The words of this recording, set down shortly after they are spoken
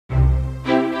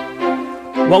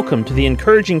Welcome to the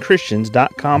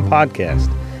EncouragingChristians.com podcast.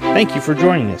 Thank you for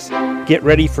joining us. Get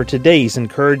ready for today's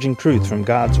encouraging truth from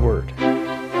God's Word.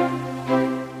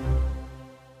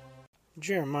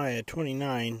 Jeremiah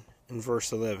 29 and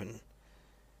verse 11.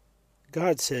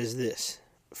 God says this,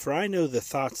 "For I know the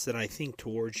thoughts that I think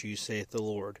towards you, saith the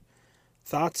Lord,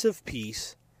 thoughts of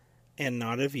peace and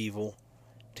not of evil,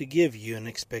 to give you an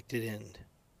expected end."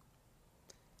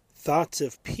 Thoughts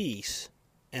of peace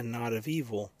and not of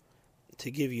evil, to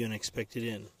give you an expected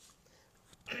end.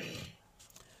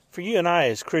 For you and I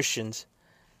as Christians,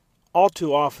 all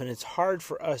too often it's hard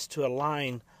for us to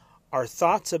align our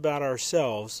thoughts about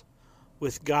ourselves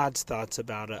with God's thoughts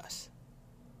about us.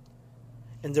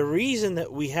 And the reason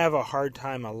that we have a hard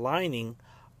time aligning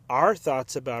our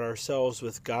thoughts about ourselves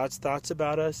with God's thoughts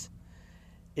about us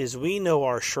is we know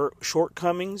our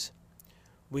shortcomings,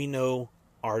 we know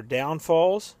our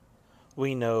downfalls,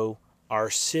 we know our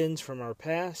sins from our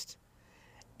past,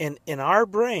 and in our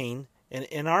brain and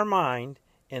in our mind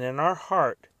and in our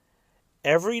heart,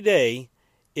 every day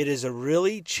it is a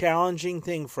really challenging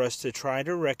thing for us to try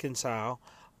to reconcile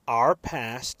our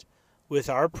past with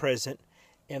our present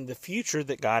and the future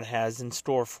that God has in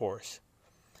store for us.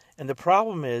 And the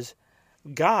problem is,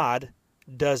 God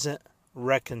doesn't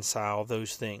reconcile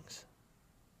those things.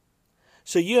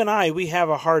 So you and I, we have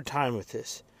a hard time with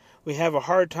this. We have a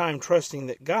hard time trusting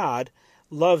that God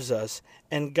loves us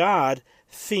and God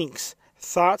thinks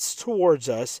thoughts towards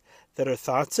us that are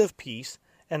thoughts of peace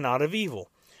and not of evil.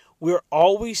 We're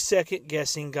always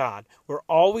second-guessing God. We're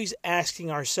always asking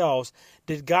ourselves,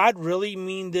 did God really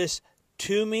mean this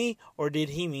to me, or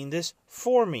did he mean this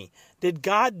for me? Did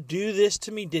God do this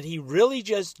to me? Did he really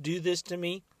just do this to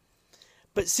me?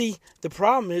 But see, the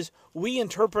problem is we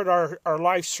interpret our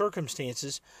life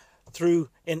circumstances through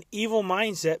an evil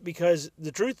mindset, because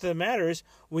the truth of the matter is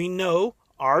we know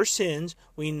our sins,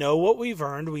 we know what we've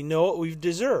earned, we know what we've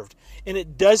deserved. And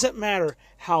it doesn't matter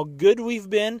how good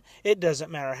we've been, it doesn't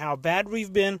matter how bad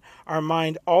we've been, our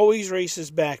mind always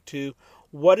races back to,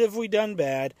 what have we done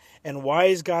bad, and why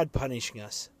is God punishing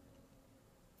us?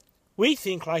 We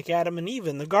think like Adam and Eve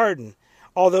in the garden,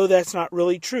 although that's not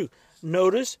really true.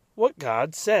 Notice what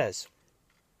God says.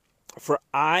 For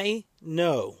I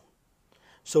know.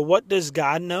 So what does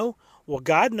God know? Well,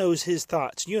 God knows his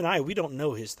thoughts. You and I, we don't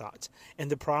know his thoughts. And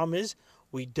the problem is,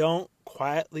 we don't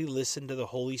quietly listen to the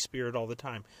Holy Spirit all the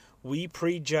time. We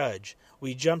prejudge.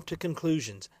 We jump to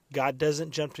conclusions. God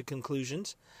doesn't jump to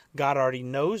conclusions. God already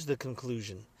knows the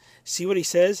conclusion. See what he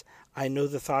says? I know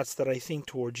the thoughts that I think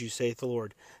towards you, saith the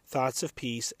Lord. Thoughts of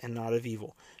peace and not of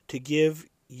evil, to give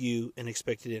you an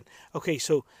expected end. Okay,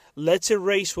 so let's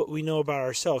erase what we know about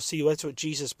ourselves. See, that's what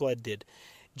Jesus' blood did.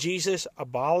 Jesus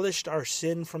abolished our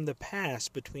sin from the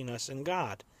past between us and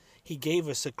God. He gave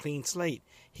us a clean slate.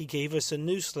 He gave us a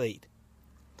new slate.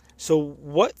 So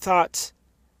what thoughts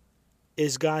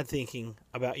is God thinking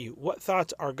about you? What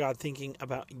thoughts are God thinking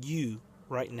about you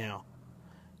right now?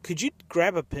 Could you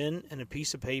grab a pen and a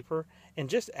piece of paper and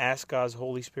just ask God's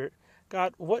Holy Spirit,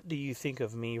 God, what do you think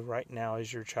of me right now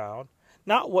as your child?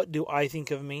 Not what do I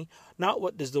think of me, not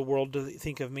what does the world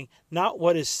think of me, not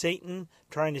what is Satan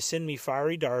trying to send me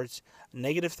fiery darts,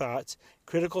 negative thoughts,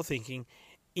 critical thinking,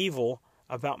 evil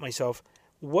about myself.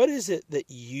 What is it that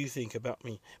you think about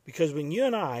me? Because when you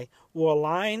and I will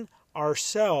align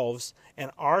ourselves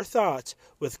and our thoughts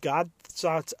with God's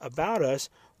thoughts about us,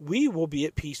 we will be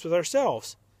at peace with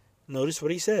ourselves. Notice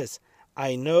what he says.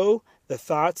 I know the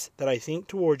thoughts that I think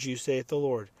towards you, saith the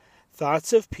Lord.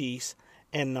 Thoughts of peace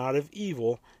and not of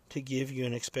evil, to give you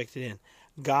an expected end.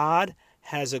 God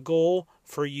has a goal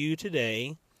for you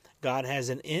today. God has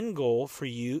an end goal for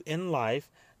you in life.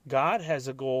 God has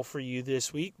a goal for you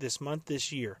this week, this month,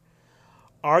 this year.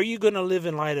 Are you going to live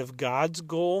in light of God's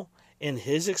goal and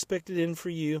his expected end for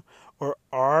you, or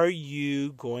are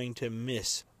you going to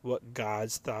miss what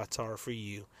God's thoughts are for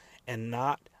you and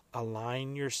not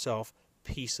align yourself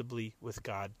peaceably with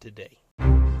God today?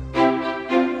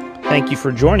 Thank you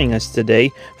for joining us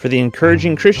today for the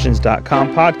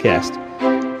EncouragingChristians.com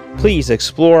podcast. Please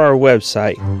explore our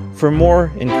website for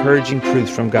more encouraging truth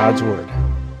from God's Word.